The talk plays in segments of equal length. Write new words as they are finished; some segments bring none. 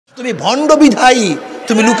তুমি ভণ্ড বিধায়ী,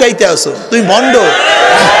 তুমি লুকাইতে আসো, তুমি ভণ্ড,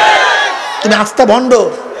 তুমি আস্থা ভণ্ড।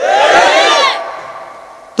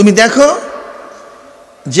 তুমি দেখো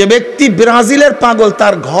যে ব্যক্তি ব্রাজিলের পাগল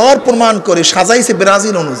তার ঘর প্রমাণ করে সাজাইছে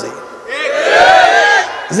ব্রাজিল অনুযায়ী,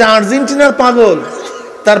 যে আর্জেন্টিনার পাগল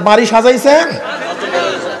তার বাড়ি সাজাইছে,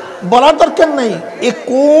 বলার দরকার নেই এ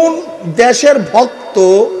কোন দেশের ভক্ত,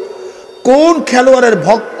 কোন খেলোয়াড়ের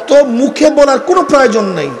ভক্ত, মুখে বলার কোনো প্রয়োজন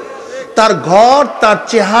নেই, তার ঘর, তার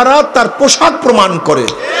চেহারা, তার পোশাক প্রমাণ করে।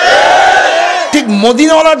 ঠিক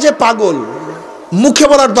মদিনাওয়ালার যে পাগল, মুখে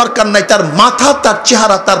বলার দরকার নাই, তার মাথা, তার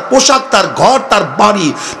চেহারা, তার পোশাক, তার ঘর, তার বাড়ি,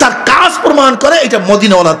 তার কাজ প্রমাণ করে এটা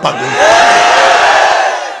মদিনাওয়ালার পাগল।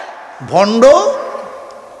 ভণ্ড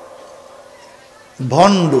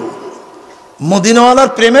ভণ্ড মদিনাওয়ালার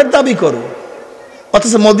প্রেমের দাবি করো,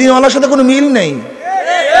 অথচ মদিনাওয়ালার সাথে কোনো মিল নেই।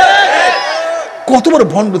 কত বড়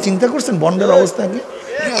ভণ্ড, চিন্তা করছেন ভণ্ডের অবস্থা কি?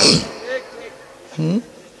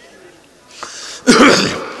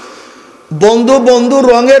 বন্ধু বন্ধু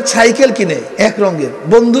রঙের সাইকেল কিনে, এক রঙের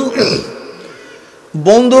বন্ধু,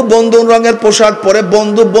 বন্ধু বন্ধু রঙের পোশাক পরে,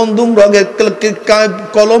 বন্ধু বন্ধু রঙের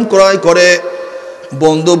কলম ক্রয় করে,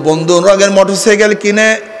 বন্ধু বন্ধু রঙের মোটরসাইকেল কিনে,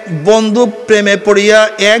 বন্ধু প্রেমে পড়িয়া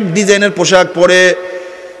এক ডিজাইনের পোশাক পরে।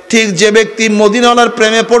 ঠিক যে ব্যক্তি মদিনাওয়ালার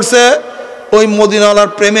প্রেমে পড়ছে, ওই মদিনাওয়ালার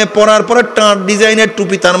প্রেমে পড়ার পরে টাঁট ডিজাইনের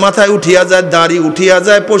টুপি তার মাথায় উঠিয়া যায়, দাড়ি উঠিয়া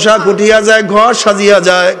যায়, পোশাক উঠিয়া যায়, ঘর সাজিয়া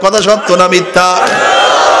যায়। কথা সত্য না মিথ্যা?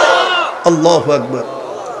 আল্লাহু আকবার।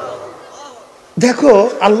 দেখো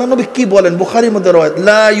আল্লাহ নবী কি বলেন বুখারীর মধ্যে রয়েছে,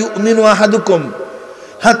 লা ইউমিনু আহাদুকুম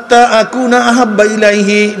হাত্তা আকুনা আহাব্বা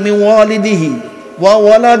ইলাইহি মিন ওয়ালিদিহি ওয়া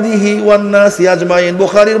ওয়ালাদিহি ওয়ান নাসি আজমাইন।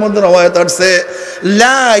 বুখারীর মধ্যে রওয়ায়াত আছে,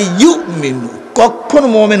 লা ইউমিনু, কখনো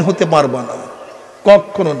মুমিন হতে পারবা না,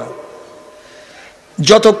 কখনো না,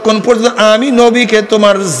 যতক্ষণ পর্যন্ত আমি নবীকে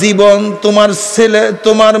তোমার জীবন, তোমার ছেলে,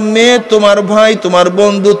 তোমার মেয়ে, তোমার ভাই, তোমার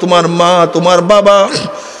বন্ধু, তোমার মা, তোমার বাবা,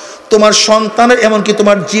 তোমার সন্তানের, এমনকি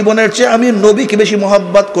তোমার জীবনের চেয়ে আমি নবীকে বেশি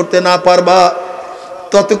মহব্বত করতে না পারবা,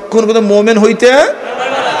 ততক্ষণ পর্যন্ত মুমিন হইতে,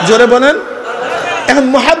 জোরে বলেন। এখন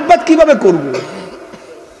মহব্বত কিভাবে করব?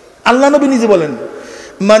 আল্লাহ নবী নিজে বলেন,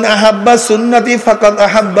 মান আহাব্বা সুন্নতি ফাকাদ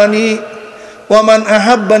আহাব্বানি ওয়া মান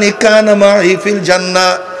আহাব্বানি কানা মাই ফিল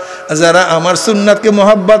জান্নাহ। যারা আমার সুন্নাতকে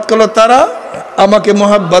মহব্বত করলো তারা আমাকে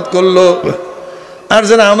মহব্বত করলো, আর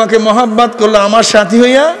যারা আমাকে মহব্বত করলো আমার সাথী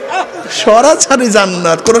হইয়া সরাসরি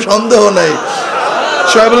জান্নাত, কোনো সন্দেহ নাই।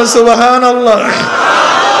 সবাই বলেন সুবহানাল্লাহ।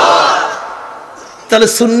 তাহলে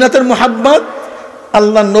সুন্নাতের মহব্বত,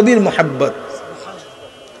 আল্লাহ নবীর মহব্বত।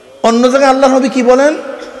 অন্য জায়গায় আল্লাহ নবী কি বলেন,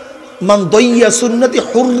 মান দাইয়া সুন্নতি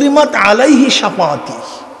হুররিমাত আলাইহি শাফাআতি।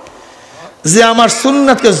 যে আমার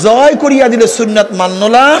সুন্নাতকে জয় করিয়া দিলে, সুন্নাত মানল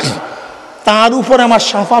না, তার উপর আমার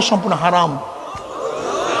শাফা সম্পূর্ণ হারাম।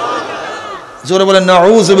 জোরে বলেন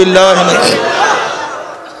নাউযুবিল্লাহ।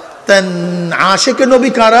 তাই আশিকে নবী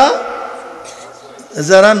কারা?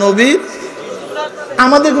 যারা নবীর,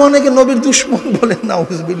 আমাদের অনেকে নবীর দুশমন বলে,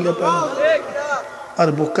 নাউযুবিল্লাহ। আর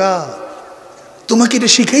বোকা, তোমাকে এটা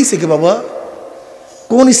শিখাইছে কে বাবা?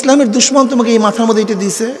 কোন ইসলামের দুশমন তোমাকে এই মাথার মধ্যে এটা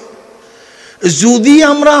দিয়েছে? যদি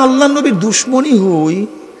আমরা আল্লাহ নবীর দুশমনই হই,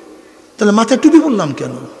 তাহলে মাথায় টুপি পরলাম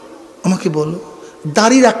কেন? আমাকে বলো।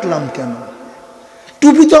 দাড়ি রাখলাম কেন?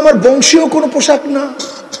 টুপি তো আমার বংশীয় কোনো পোশাক না,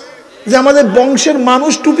 যে আমাদের বংশের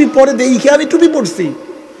মানুষ টুপি পরে দেখে আমি টুপি পরছি।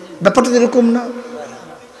 ব্যাপারটা এরকম না।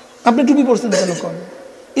 আপনি টুপি পরছেন কেন?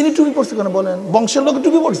 ইনি টুপি পরছে কেন বলেন? বংশের লোক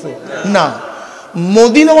টুপি পরছে না,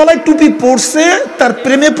 মদিনাওয়ালায় টুপি পরছে, তার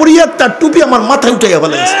প্রেমে পড়িয়া তার টুপি আমার মাথায় উঠাইয়া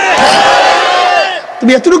ফেলাইছে।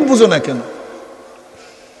 তুমি এতটুকু বুঝো না কেন?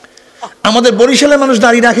 আমাদের বরিশালের মানুষ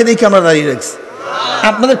দাঁড়িয়ে রাখে দেখে আমরা দাঁড়িয়ে রাখছি,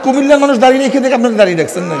 আপনাদের কুমিল্লার মানুষ দাঁড়িয়ে রেখে দেখে আপনাদের দাঁড়িয়ে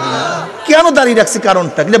রাখছেন না। কেন দাঁড়িয়ে রাখছি?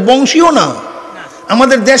 কারণটা কিন্তু বংশীয় না,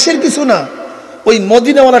 আমাদের দেশের কিছু না। ওই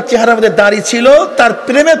মদিনাওয়ালার চেহারা আমাদের দাড়ি ছিল, তার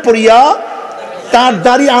প্রেমে পড়িয়া তার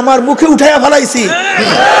দাড়ি আমার মুখে উঠাইয়া ফেলাইছি।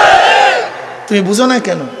 তুমি বুঝো না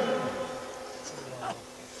কেন?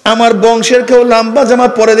 আমার বংশের কেউ লম্বা জামা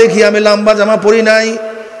পরে দেখি, আমি লম্বা জামা পরি নাই।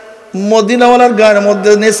 মদিনাওয়ালার গায়ের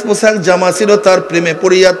মধ্যে নেস পোশাক জামা ছিল, তার প্রেমে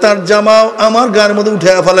পড়িয়া তার জামাও আমার গায়ের মধ্যে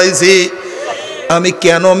উঠাইয়া ফেলাইছি। আমি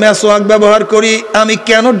কেন মেসওয়াক ব্যবহার করি? আমি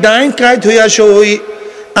কেন ডাইন কায়ত হইয়া শুই?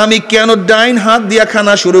 আমি কেন ডাইন হাত দিয়া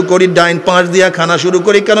খানা শুরু করি, ডাইন পাঁচ দিয়া খানা শুরু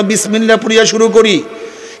করি? কেন বিসমিল্লাহ পড়িয়া শুরু করি?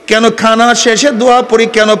 কেন খানা শেষে দোয়া পড়ি?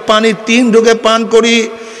 কেন পানি 3 ঢোকে পান করি?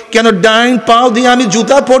 কেন ডাইন পাও দিয়ে আমি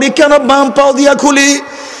জুতা পরি? কেন বাম পাও দিয়া খুলি?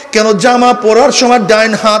 কেন জামা পরার সময়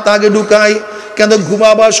ডাইন হাত আগে ঢুকাই? কিন্তু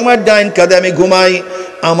ঘুমাবার সময় ডাইন কাঁধে আমি ঘুমাই।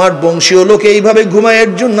 আমার বংশীয় লোক এইভাবে ঘুমায়,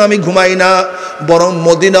 এর জন্য আমি ঘুমাই না। বরং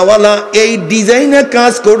মদিনাওয়ালা এই ডিজাইনে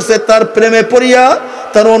কাজ করছে, তার প্রেমে পড়িয়া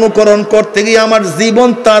তার অনুকরণ করতে গিয়ে আমার জীবন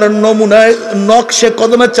তার নমুনায় নকশে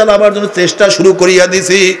কদমে চালাবার জন্য চেষ্টা শুরু করিয়া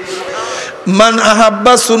দিছি। মান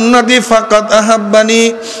আহাব্বা সুন্নতি ফাকাত আহাব্বানি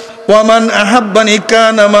ওয়া মান আহাব্বানি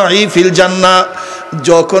কানা মাই ফিল জান্নাহ।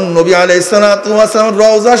 যখন নবী আলাইহিস সালাতু ওয়াস সালাম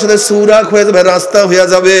রওজার সাথে সুরাক হয়ে যাবে, রাস্তা হয়ে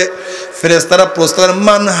যাবে, ফেরেশতারা প্রশ্ন করেন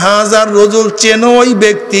মান হাজার রজুল, চেনো ওই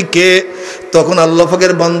ব্যক্তিকে? তখন আল্লাহ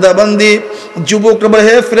পাকের বান্দা বান্দি যুবকরা বলে,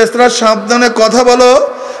 হে ফেরেশতারা সাবধানে কথা বলো,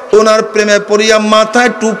 ওনার প্রেমে পড়িয়া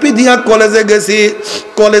মাথায় টুপি দিয়া কলেজে গেছি,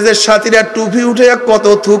 কলেজের সাথীরা টুপি উঠে কত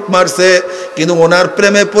থুক মারছে, কিন্তু ওনার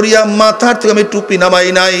প্রেমে পড়িয়া মাথার থেকে আমি টুপি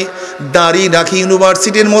নামাই নাই। দাড়ি রাখি,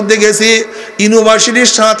 ইউনিভার্সিটির মধ্যে গেছি, ইউনিভার্সিটির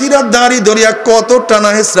সাথীরা দাড়ি ধরিয়া কত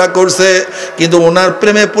টানা হেঁচড়া করছে, কিন্তু ওনার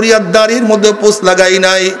প্রেমে পড়িয়া দাড়ির মধ্যে পোষ লাগাই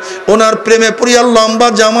নাই। ওনার প্রেমে পড়িয়া লম্বা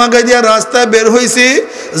জামা গায়ে দিয়া রাস্তায় বের হয়েছি,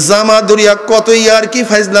 জামা ধরিয়া কত ইয়ার কি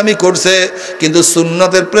ফাইজলামি করছে, কিন্তু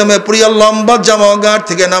সুন্নতের প্রেমে পড়িয়া লম্বা জামা গাড়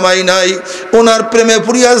থেকে নামাই নাই। ওনার প্রেমে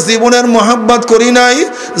পড়িয়া জীবনের মহাব্বত করি নাই,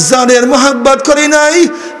 জানের মহাব্বত করি নাই,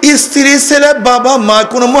 স্ত্রী ছেলে বাবা মা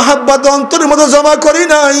কোনো মহাব্বত অন্তরের মতো জমা করি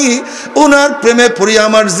নাই। ওনার প্রেমে পড়িয়া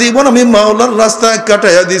আমার জীবন আমি মাওলার রাস্তায়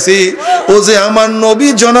কাটাইয়া দিছি। ও যে আমার নবী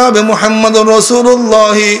জনাবে মুহাম্মদুর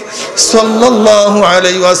রাসূলুল্লাহ সাল্লাল্লাহু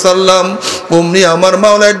আলাইহি ওয়াসাল্লাম, অমনি আমার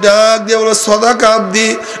মাওলায় ডাক দিয়ে বলে, সাদাকা আবদি,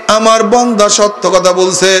 আমার বান্দা সত্য কথা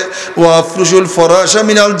বলছে। ওয়া আফরুশুল ফরাশা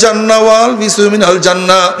মিনাল জান্নাহ ওয়াল বিসু মিনাল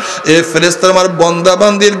জান্নাহ, এ ফেরেশতা আমার বান্দা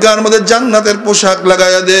বান্দির গার মধ্যে জান্নাতের পোশাক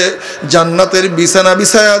লাগাইয়া দে, জান্নাতের বিছানা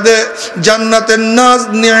বিছাইয়া দে, জান্নাতের নাজ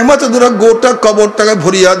নিয়ামত দ্বারা গোটা কবরটাকে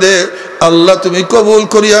ভরিয়া দে। আল্লাহ তুমি কবুল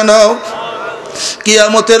করিয়া নাও।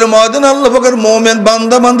 কিয়ামতের ময়দানে আল্লাহ পাকের মুমিন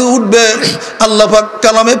বান্দা বান্দি উঠবে, আল্লাহ পাক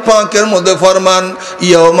কালামে পাকের মধ্যে ফরমান,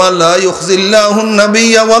 ইয়াউমা লা ইউখজিল্লাহুন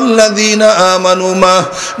নাবিয়্যা ওয়াল্লাযীনা আমানু মা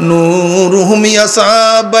নূরুহুম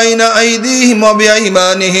ইয়াসআ বাইনা আইদিহিম ওয়া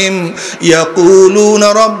বিআইমানিহিম ইয়াকুলুনা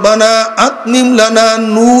রাব্বানা আতমিম লানা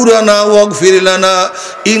নূরানা ওয়াগফির লানা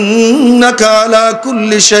ইন্নাকা আলা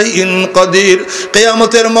কুল্লি শাইইন কাদির।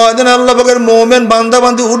 কিয়ামতের ময়দানে আল্লাহ পাকের মুমিন বান্দা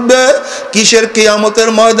বান্দি উঠবে। কিসের কিয়ামতের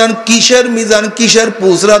ময়দান, কিসের মিজান, কিসের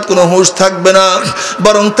পুসরাত, কোনো হুঁশ থাকবে না,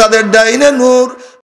 বরং তাদের ডাইনে নূর,